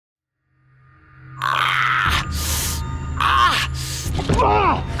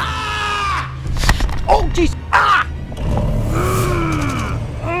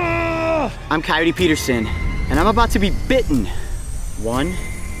I'm Coyote Peterson, and I'm about to be bitten. 1,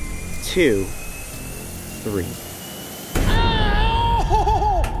 2, 3.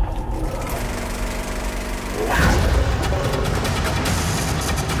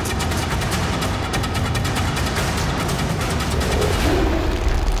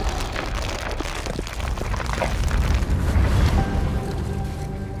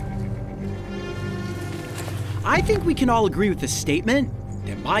 I think we can all agree with the statement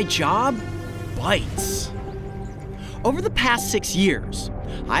that my job bites. Over the past 6 years,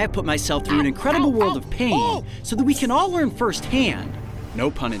 I have put myself through an incredible world of pain so that we can all learn firsthand, no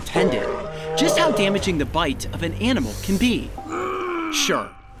pun intended, just how damaging the bite of an animal can be.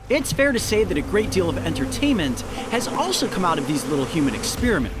 Sure, it's fair to say that a great deal of entertainment has also come out of these little human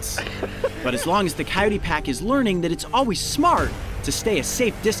experiments. But as long as the Coyote Pack is learning that it's always smart to stay a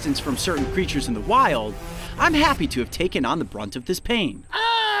safe distance from certain creatures in the wild, I'm happy to have taken on the brunt of this pain. Ow!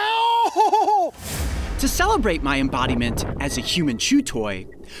 To celebrate my embodiment as a human chew toy,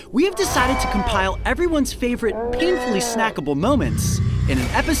 we have decided to compile everyone's favorite painfully snackable moments in an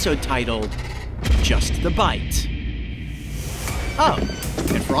episode titled, Just the Bite. Oh,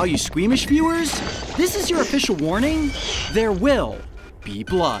 and for all you squeamish viewers, this is your official warning, there will be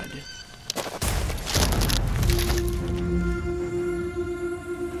blood.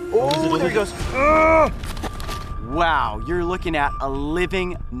 Oh, there he goes. Wow, you're looking at a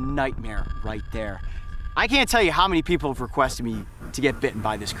living nightmare right there. I can't tell you how many people have requested me to get bitten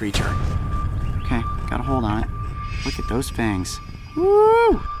by this creature. Okay, gotta hold on it. Look at those fangs.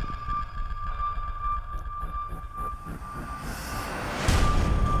 Woo!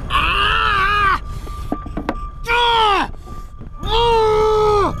 Ah! Ah!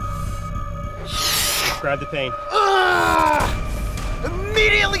 Ah! Describe the pain. Ah!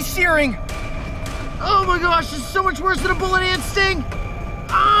 Immediately searing. Oh my gosh, this is so much worse than a bullet ant sting.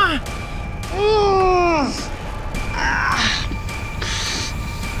 Ah! Ooh! Ah!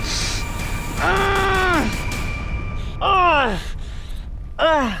 Ah! Ah!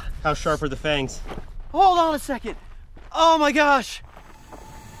 Ah! How sharp are the fangs? Hold on a second. Oh my gosh.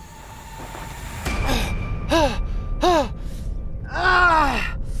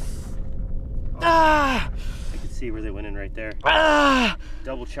 Ah! Ah! I can see where they went in right there. Ah!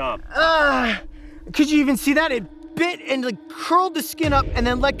 Double chomp. Ah! Could you even see that? It bit and like curled the skin up and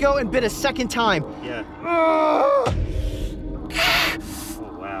then let go and bit a second time. Yeah. Ah!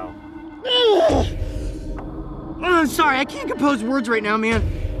 Oh, wow. I'm sorry, I can't compose words right now, man.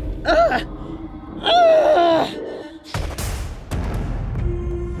 Ah! Ah!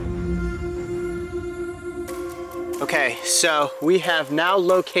 Okay, so we have now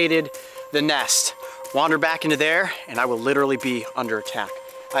located the nest. Wander back into there, and I will literally be under attack.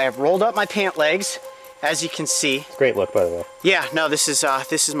 I have rolled up my pant legs, as you can see. Great look, by the way. Yeah, no, this is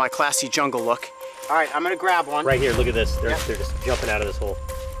my classy jungle look. All right, I'm gonna grab one. Right here, look at this. They're just jumping out of this hole.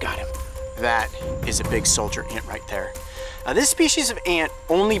 Got him. That is a big soldier ant right there. Now, this species of ant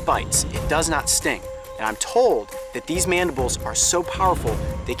only bites. It does not sting. And I'm told that these mandibles are so powerful,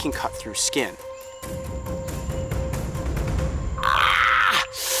 they can cut through skin. Ah!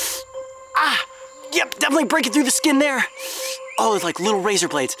 Ah! Yep, definitely breaking through the skin there. Oh, it's like little razor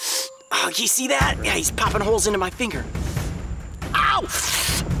blades. Oh, you see that? Yeah, he's popping holes into my finger. Ow!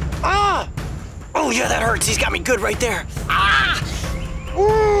 Ah! Oh yeah, that hurts. He's got me good right there. Ah!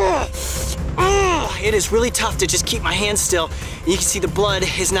 Ooh! Ooh! It is really tough to just keep my hands still. You can see the blood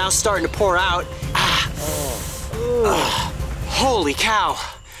is now starting to pour out. Ah! Holy cow!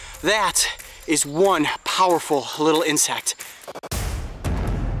 That is one powerful little insect.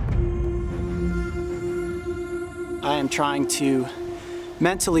 I am trying to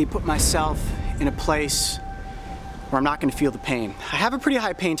mentally put myself in a place where I'm not going to feel the pain. I have a pretty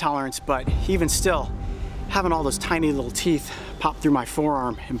high pain tolerance, but even still, having all those tiny little teeth pop through my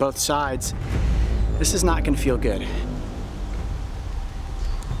forearm and both sides, this is not going to feel good.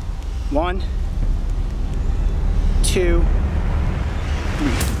 1, 2, 3.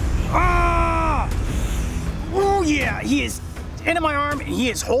 Ah! Oh yeah, he is into my arm and he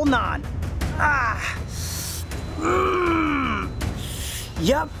is holding on. Ah!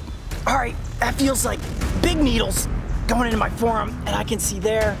 Yep. All right, that feels like big needles going into my forearm, and I can see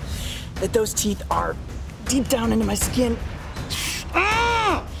there that those teeth are deep down into my skin.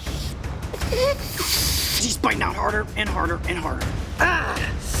 Ah! He's biting out harder and harder and harder. Ah!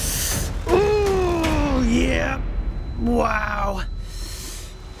 Ooh, yeah. Wow.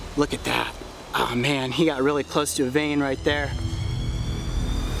 Look at that. Oh man, he got really close to a vein right there.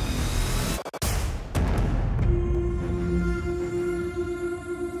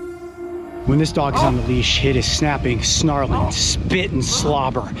 When this dog is on the leash, it is snapping, snarling, spit and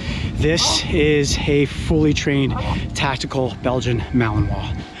slobber. This is a fully trained tactical Belgian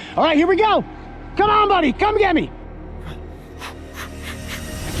Malinois. All right, here we go. Come on, buddy, come get me.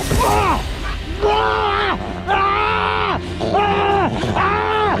 Ah! Ah! Ah! Ah!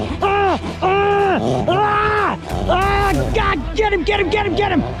 Ah! Ah! Ah! God, get him, get him, get him,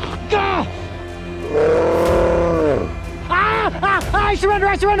 get him! Ah! Ah! Ah! I surrender,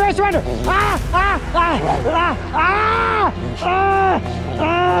 I surrender, I surrender! Ah! Ah! Ah! Ah! Ah!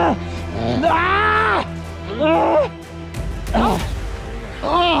 Ah! Ah!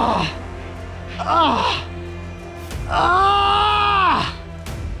 Ah! Ah!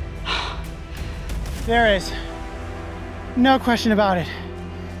 Ah! There is no question about it.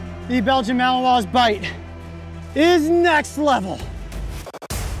 The Belgian Malinois' bite is next level.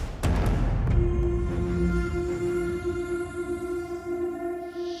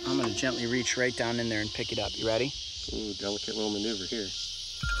 I'm gonna gently reach right down in there and pick it up. You ready? Ooh, delicate little maneuver here.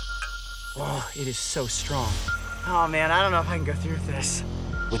 Oh, it is so strong. Oh man, I don't know if I can go through with this.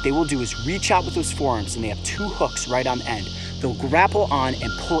 What they will do is reach out with those forearms, and they have 2 hooks right on the end. They'll grapple on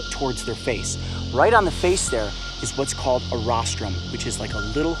and pull it towards their face. Right on the face there is what's called a rostrum, which is like a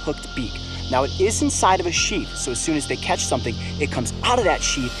little hooked beak. Now it is inside of a sheath, so as soon as they catch something, it comes out of that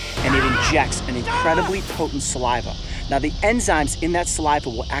sheath and it injects an incredibly potent saliva. Now the enzymes in that saliva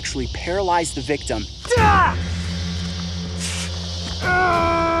will actually paralyze the victim.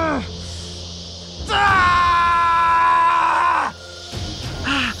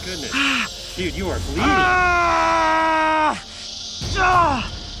 Goodness. Dude, you are bleeding.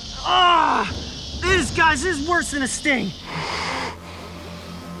 This is worse than a sting.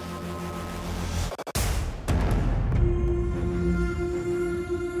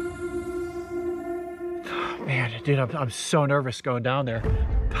 Man, dude, I'm so nervous going down there.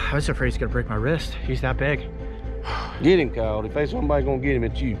 I was afraid he's gonna break my wrist. He's that big. Get him, Kyle. If there's somebody gonna get him,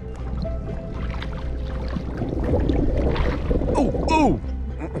 it's you. Oh,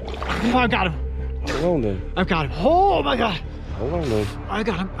 I got him. Hold on, then. I've got him. Oh my God. Hold on, then. I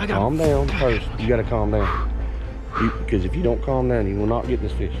got him. I got Calm him. down first. You gotta calm down. Because if you don't calm down, you will not get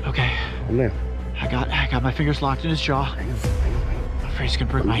this fish. Okay. Calm down. I got my fingers locked in his jaw. I'm afraid he's gonna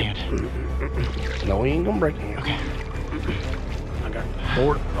break my hand. No, he ain't gonna break your hand. Okay. I got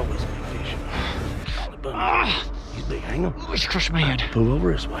 4. Oh, he's a big fish. He's big. Hang on. Oh, he's crushing my hand. Pull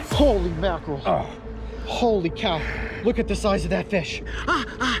over this way. Holy mackerel. Oh. Holy cow. Look at the size of that fish.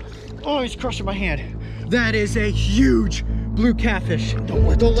 Oh, he's crushing my hand. That is a huge blue catfish.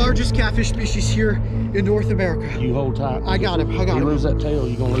 The largest catfish species here in North America. You hold tight. I got him. I got You him. lose that tail,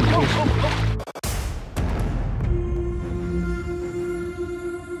 you're gonna lose the fish.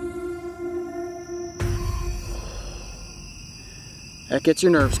 That gets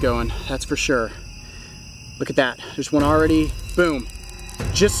your nerves going, that's for sure. Look at that. There's one already. Boom.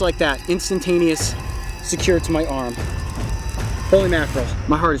 Just like that. Instantaneous. Secured to my arm. Holy mackerel.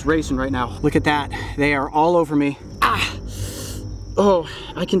 My heart is racing right now. Look at that. They are all over me. Ah! Oh,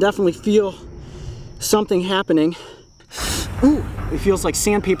 I can definitely feel something happening. Ooh, it feels like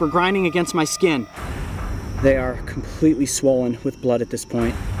sandpaper grinding against my skin. They are completely swollen with blood at this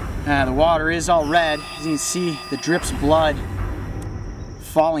point. The water is all red. As you can see, the drips of blood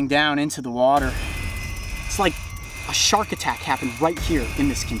falling down into the water. It's like a shark attack happened right here in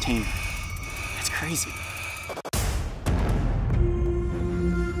this container. That's crazy.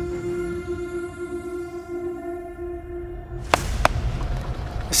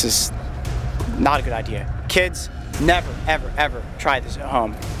 This is not a good idea. Kids, never, ever, ever try this at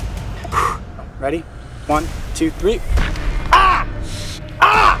home. Ready? 1, 2, 3. Ah!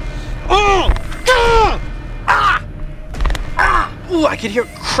 Ah! Oh! Ah! Ah! Ah! Ooh, I could hear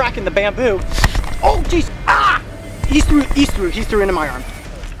it cracking the bamboo. Oh, jeez! Ah! He's through into my arm.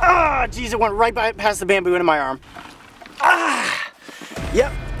 Ah, jeez, it went right past the bamboo into my arm. Ah!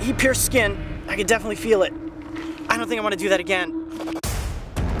 Yep, he pierced skin. I could definitely feel it. I don't think I want to do that again.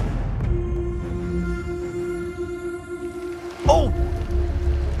 Oh!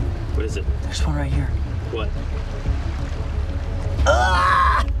 What is it? There's one right here. What?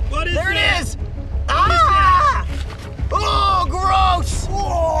 Ah! What is There that? it is! Ah! Oh, gross!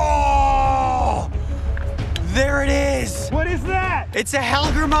 Oh! There it is! What is that? It's a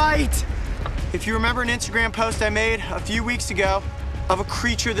hellgrammite! If you remember an Instagram post I made a few weeks ago of a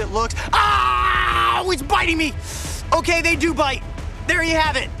creature that looks... Ah! Oh, it's biting me! Okay, they do bite. There you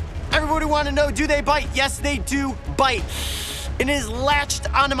have it. Everybody want to know, do they bite? Yes, they do bite. It is latched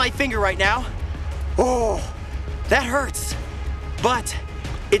onto my finger right now. Oh, that hurts. But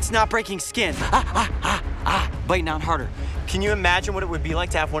it's not breaking skin. Biting down harder. Can you imagine what it would be like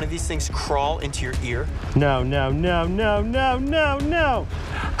to have one of these things crawl into your ear? No, no, no, no, no, no, no.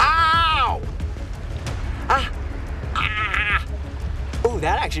 Ow! Ah! Ah! Oh,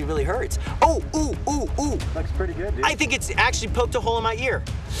 that actually really hurts. Oh, ooh, ooh, ooh. Looks pretty good, dude. I think it's actually poked a hole in my ear.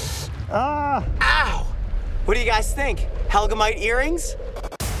 Ah! Ow! What do you guys think? Helgamite earrings?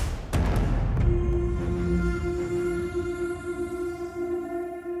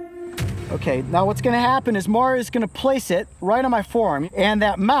 Okay, now what's gonna happen is Mara is gonna place it right on my forearm, and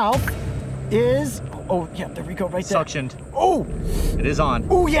that mouth is, oh yeah, there we go, right there. Suctioned. Oh! It is on.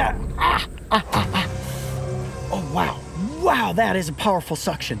 Oh yeah! Ah, ah, ah, ah. Oh wow, wow, that is a powerful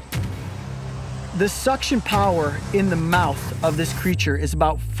suction. The suction power in the mouth of this creature is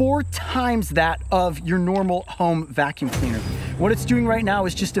about 4 times that of your normal home vacuum cleaner. What it's doing right now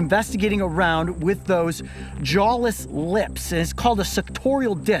is just investigating around with those jawless lips, and it's called a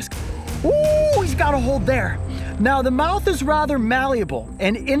suctorial disc. Ooh, he's got a hold there. Now the mouth is rather malleable,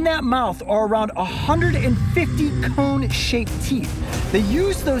 and in that mouth are around 150 cone-shaped teeth. They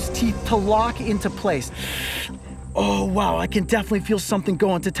use those teeth to lock into place. Oh wow, I can definitely feel something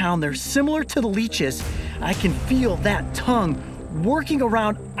going to town there. Similar to the leeches, I can feel that tongue working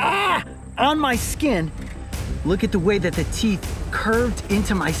around on my skin. Look at the way that the teeth curved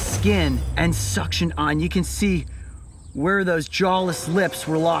into my skin and suctioned on. You can see where those jawless lips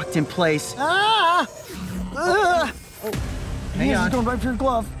were locked in place. Oh, Hang on. He's going right for your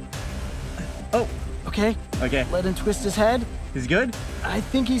glove. Oh, Okay, okay. let him twist his head. He's good? I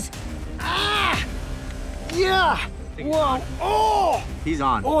think he's, yeah. Whoa, oh. He's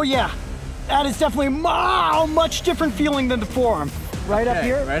on. Oh yeah, that is definitely a much different feeling than the forearm. Right up Okay,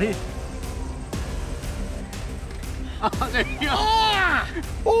 here. ready? Oh, there you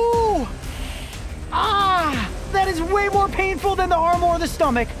go. Ooh! That is way more painful than the arm or the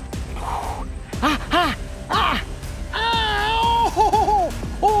stomach.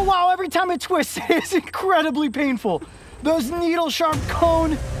 Oh wow, every time it twists, it's incredibly painful. Those needle-sharp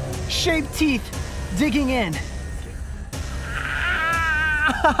cone-shaped teeth digging in.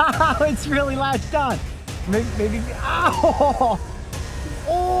 It's really latched on. Maybe, oh!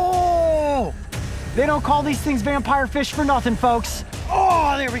 They don't call these things vampire fish for nothing, folks.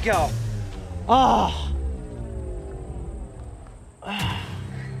 Oh, there we go. Oh.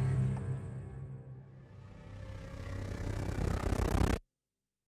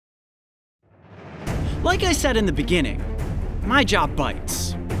 Like I said in the beginning, my job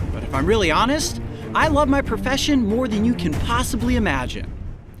bites. But if I'm really honest, I love my profession more than you can possibly imagine.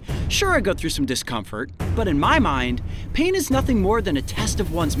 Sure, I go through some discomfort, but in my mind, pain is nothing more than a test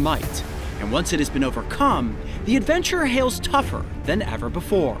of one's might. And once it has been overcome, the adventurer hails tougher than ever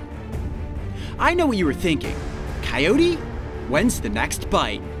before. I know what you were thinking. Coyote, when's the next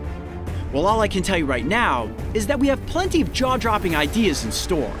bite? Well, all I can tell you right now is that we have plenty of jaw-dropping ideas in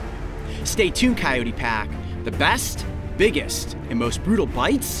store. Stay tuned, Coyote Pack. The best, biggest, and most brutal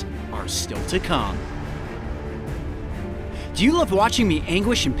bites are still to come. Do you love watching me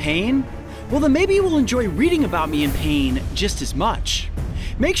anguish in pain? Well, then maybe you will enjoy reading about me in pain just as much.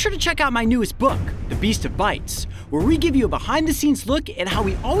 Make sure to check out my newest book, The Beast of Bites, where we give you a behind-the-scenes look at how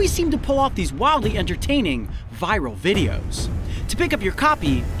we always seem to pull off these wildly entertaining viral videos. To pick up your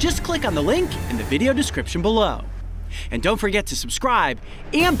copy, just click on the link in the video description below. And don't forget to subscribe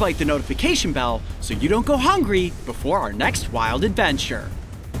and bite the notification bell so you don't go hungry before our next wild adventure.